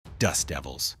dust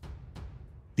devils.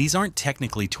 These aren't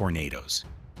technically tornadoes,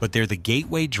 but they're the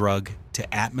gateway drug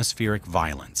to atmospheric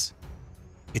violence.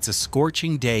 It's a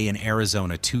scorching day in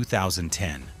Arizona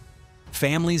 2010.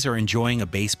 Families are enjoying a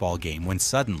baseball game when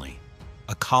suddenly,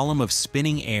 a column of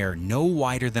spinning air no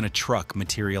wider than a truck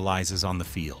materializes on the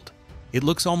field. It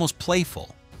looks almost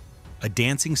playful, a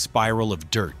dancing spiral of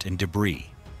dirt and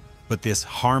debris. But this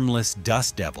harmless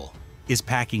dust devil is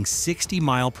packing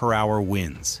 60-mile-per-hour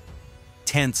winds.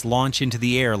 Tents launch into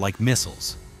the air like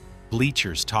missiles.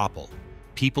 Bleachers topple.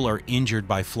 People are injured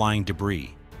by flying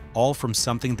debris, all from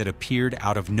something that appeared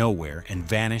out of nowhere and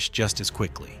vanished just as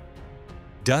quickly.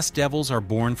 Dust devils are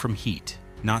born from heat,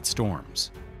 not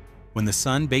storms. When the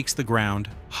sun bakes the ground,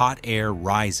 hot air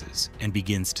rises and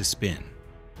begins to spin.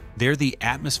 They're the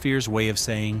atmosphere's way of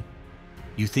saying,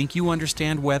 "You think you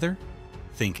understand weather?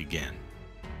 Think again."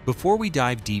 Before we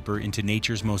dive deeper into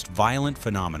nature's most violent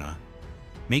phenomena,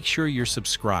 make sure you're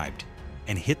subscribed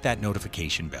and hit that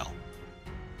notification bell.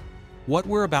 What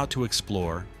we're about to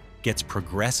explore gets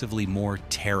progressively more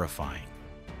terrifying,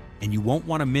 and you won't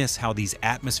want to miss how these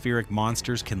atmospheric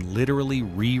monsters can literally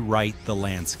rewrite the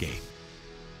landscape.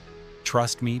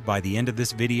 Trust me, by the end of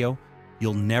this video,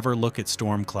 you'll never look at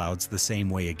storm clouds the same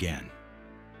way again.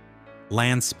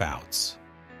 Landspouts.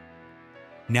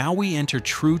 Now we enter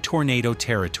true tornado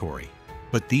territory,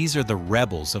 but these are the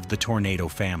rebels of the tornado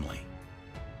family.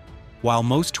 While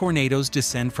most tornadoes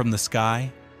descend from the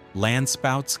sky,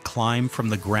 landspouts climb from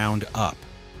the ground up.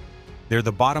 They're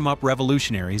the bottom-up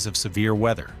revolutionaries of severe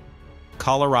weather.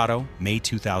 Colorado, May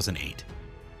 2008.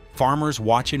 Farmers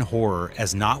watch in horror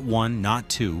as not one, not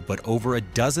two, but over a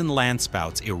dozen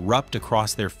landspouts erupt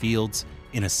across their fields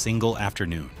in a single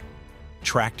afternoon.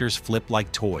 Tractors flip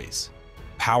like toys.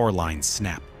 Power lines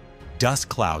snap. Dust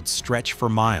clouds stretch for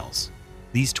miles.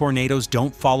 These tornadoes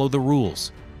don't follow the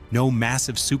rules. No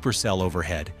massive supercell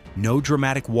overhead, no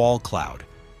dramatic wall cloud,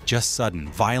 just sudden,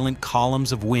 violent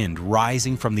columns of wind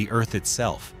rising from the earth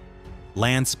itself.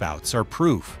 Landspouts are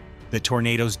proof that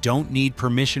tornadoes don't need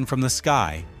permission from the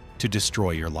sky to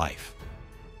destroy your life.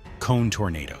 Cone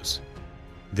tornadoes.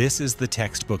 This is the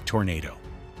textbook tornado,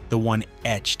 the one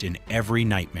etched in every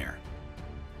nightmare.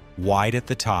 Wide at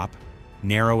the top,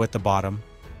 narrow at the bottom,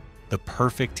 the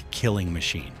perfect killing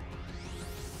machine.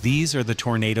 These are the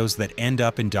tornadoes that end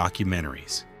up in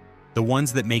documentaries, the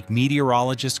ones that make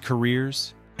meteorologists'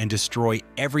 careers and destroy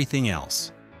everything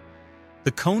else.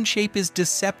 The cone shape is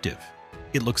deceptive.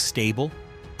 It looks stable,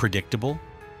 predictable,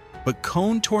 but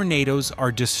cone tornadoes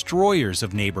are destroyers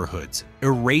of neighborhoods,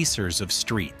 erasers of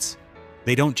streets.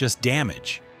 They don't just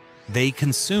damage, they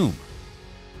consume.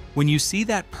 When you see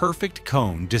that perfect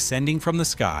cone descending from the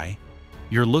sky,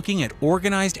 you're looking at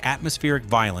organized atmospheric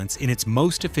violence in its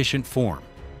most efficient form.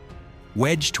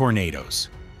 Wedge tornadoes.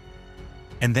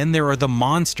 And then there are the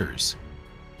monsters.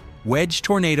 Wedge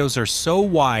tornadoes are so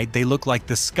wide they look like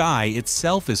the sky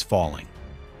itself is falling.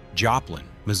 Joplin,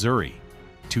 Missouri,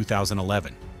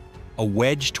 2011. A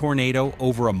wedge tornado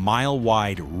over a mile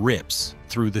wide rips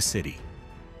through the city.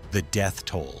 The death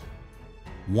toll.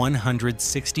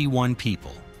 161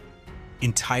 people.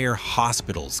 Entire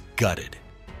hospitals gutted.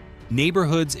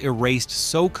 Neighborhoods erased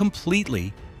so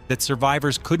completely that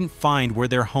survivors couldn't find where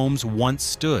their homes once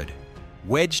stood.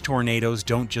 Wedge tornadoes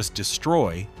don't just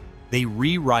destroy, they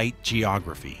rewrite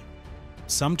geography.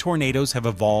 Some tornadoes have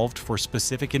evolved for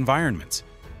specific environments,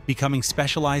 becoming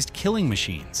specialized killing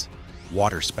machines.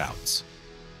 Waterspouts.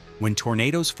 When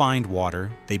tornadoes find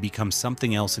water, they become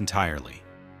something else entirely.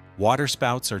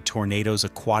 Waterspouts are tornadoes'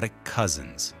 aquatic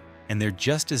cousins, and they're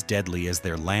just as deadly as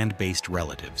their land-based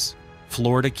relatives.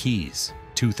 Florida Keys,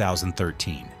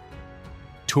 2013.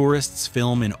 Tourists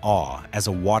film in awe as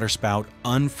a waterspout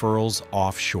unfurls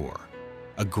offshore,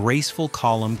 a graceful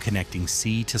column connecting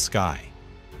sea to sky.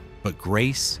 But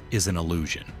grace is an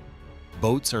illusion.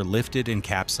 Boats are lifted and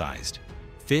capsized.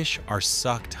 Fish are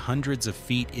sucked hundreds of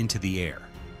feet into the air.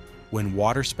 When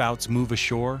waterspouts move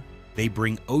ashore, they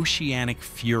bring oceanic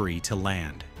fury to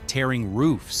land, tearing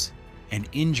roofs and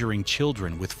injuring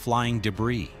children with flying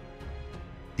debris.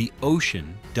 The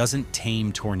ocean doesn't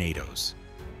tame tornadoes,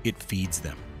 it feeds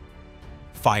them.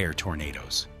 Fire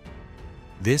tornadoes.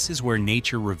 This is where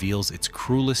nature reveals its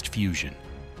cruelest fusion,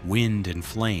 wind and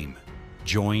flame,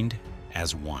 joined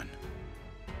as one.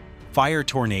 Fire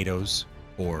tornadoes,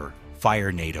 or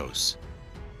firenadoes,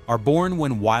 are born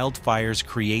when wildfires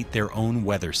create their own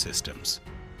weather systems.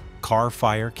 Carr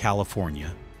Fire,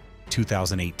 California,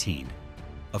 2018.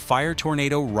 A fire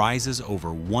tornado rises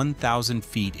over 1,000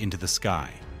 feet into the sky,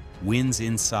 winds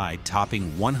inside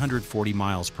topping 140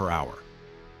 miles per hour.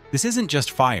 This isn't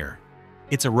just fire,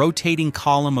 it's a rotating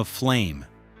column of flame,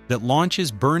 that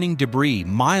launches burning debris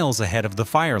miles ahead of the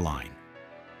fire line.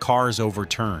 Cars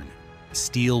overturn,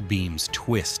 steel beams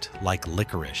twist like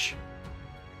licorice.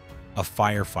 A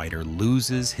firefighter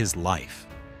loses his life.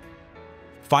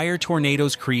 Fire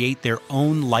tornadoes create their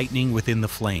own lightning within the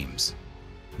flames.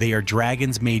 They are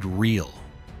dragons made real.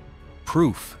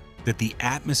 Proof that the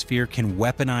atmosphere can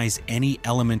weaponize any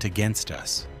element against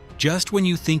us. Just when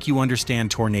you think you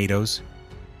understand tornadoes,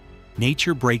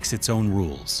 nature breaks its own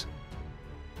rules.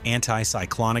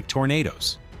 Anticyclonic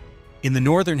tornadoes. In the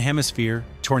northern hemisphere,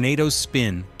 tornadoes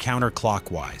spin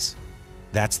counterclockwise.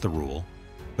 That's the rule.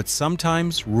 But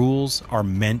sometimes rules are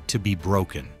meant to be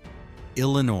broken.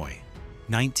 Illinois,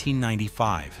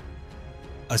 1995.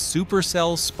 A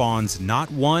supercell spawns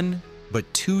not one,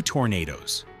 but two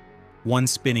tornadoes. One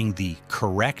spinning the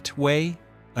correct way,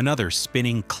 another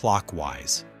spinning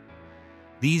clockwise.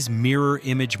 These mirror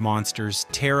image monsters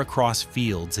tear across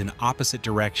fields in opposite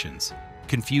directions,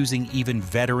 confusing even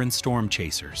veteran storm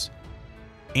chasers.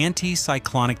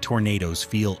 Anticyclonic tornadoes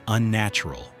feel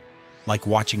unnatural, like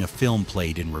watching a film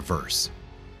played in reverse.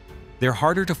 They're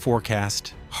harder to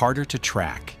forecast, harder to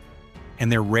track, and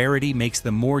their rarity makes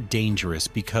them more dangerous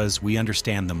because we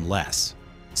understand them less.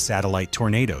 Satellite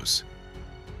tornadoes.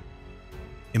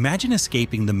 Imagine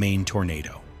escaping the main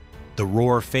tornado. The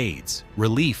roar fades,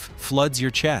 relief floods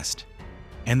your chest,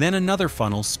 and then another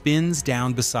funnel spins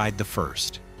down beside the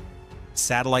first.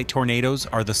 Satellite tornadoes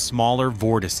are the smaller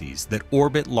vortices that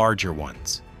orbit larger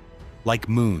ones, like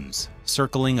moons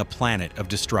circling a planet of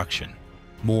destruction.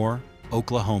 Moore,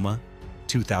 Oklahoma,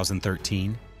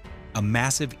 2013. A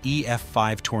massive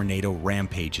EF5 tornado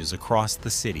rampages across the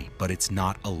city, but it's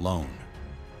not alone.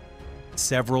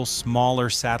 Several smaller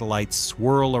satellites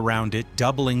swirl around it,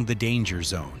 doubling the danger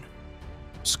zone.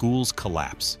 Schools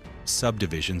collapse,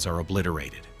 subdivisions are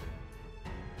obliterated.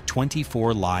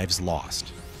 24 lives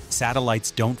lost.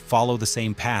 Satellites don't follow the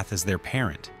same path as their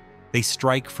parent. They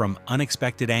strike from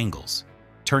unexpected angles,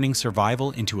 turning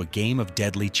survival into a game of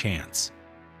deadly chance.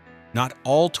 Not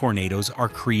all tornadoes are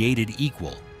created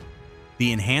equal.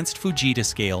 The enhanced Fujita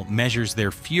scale measures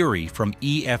their fury from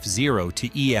EF0 to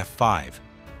EF5,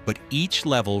 but each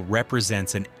level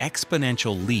represents an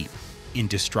exponential leap in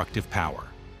destructive power.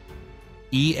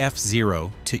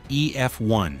 EF0 to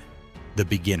EF1, the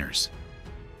beginners.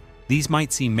 These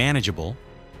might seem manageable,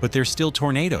 but they're still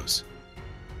tornadoes.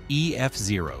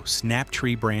 EF0 snap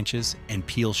tree branches and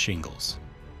peel shingles.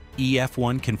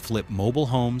 EF1 can flip mobile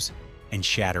homes and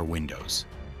shatter windows.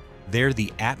 They're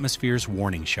the atmosphere's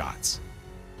warning shots.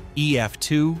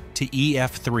 EF2 to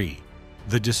EF3,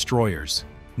 the destroyers.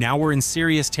 Now we're in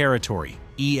serious territory.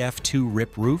 EF2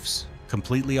 rip roofs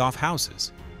completely off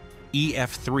houses.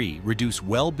 EF3 reduce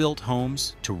well-built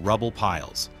homes to rubble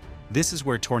piles. This is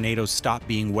where tornadoes stop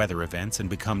being weather events and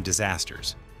become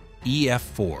disasters.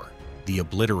 EF4, the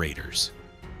obliterators.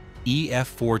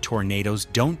 EF4 tornadoes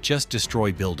don't just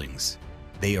destroy buildings,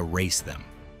 they erase them.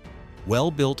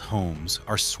 Well-built homes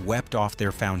are swept off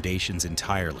their foundations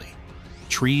entirely.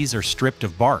 Trees are stripped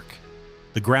of bark.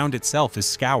 The ground itself is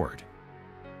scoured.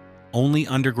 Only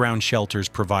underground shelters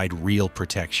provide real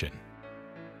protection.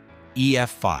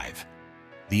 EF5.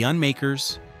 The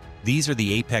unmakers, these are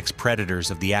the apex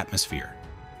predators of the atmosphere.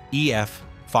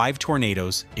 EF5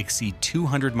 tornadoes exceed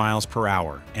 200 miles per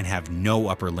hour and have no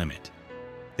upper limit.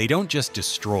 They don't just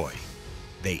destroy,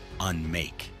 they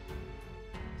unmake.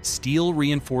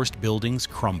 Steel-reinforced buildings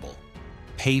crumble.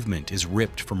 Pavement is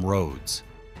ripped from roads.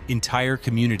 Entire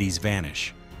communities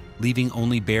vanish, leaving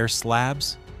only bare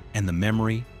slabs and the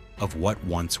memory of what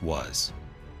once was.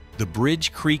 The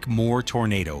Bridge Creek Moore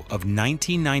tornado of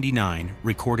 1999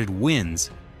 recorded winds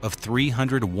of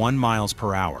 301 miles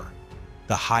per hour,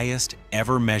 the highest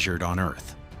ever measured on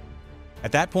Earth.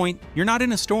 At that point, you're not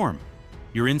in a storm.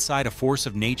 You're inside a force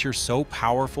of nature so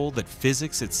powerful that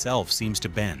physics itself seems to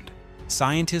bend.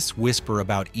 Scientists whisper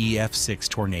about EF6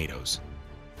 tornadoes,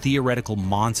 theoretical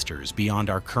monsters beyond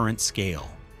our current scale.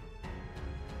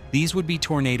 These would be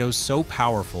tornadoes so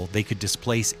powerful they could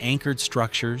displace anchored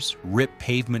structures, rip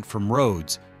pavement from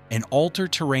roads, and alter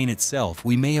terrain itself.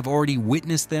 We may have already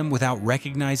witnessed them without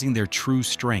recognizing their true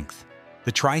strength.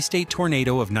 The tri-state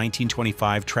tornado of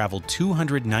 1925 traveled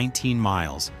 219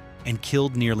 miles and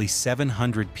killed nearly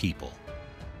 700 people.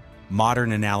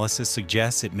 Modern analysis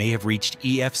suggests it may have reached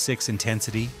EF6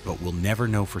 intensity, but we'll never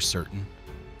know for certain.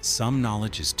 Some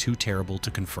knowledge is too terrible to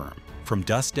confirm. From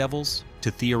dust devils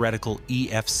to theoretical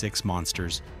EF6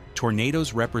 monsters,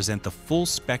 tornadoes represent the full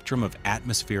spectrum of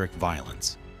atmospheric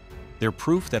violence. They're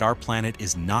proof that our planet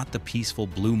is not the peaceful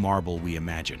blue marble we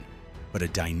imagine, but a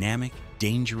dynamic,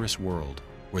 dangerous world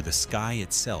where the sky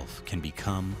itself can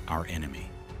become our enemy.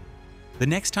 The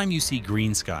next time you see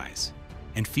green skies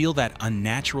and feel that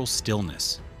unnatural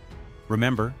stillness,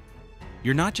 remember,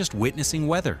 you're not just witnessing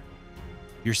weather.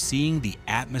 You're seeing the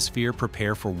atmosphere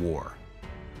prepare for war.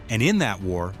 And in that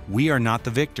war, we are not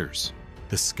the victors.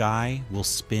 The sky will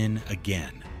spin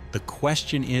again. The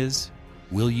question is,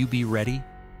 will you be ready?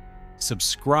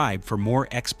 Subscribe for more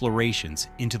explorations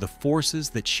into the forces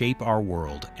that shape our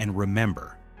world, and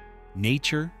remember,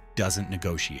 nature doesn't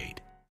negotiate.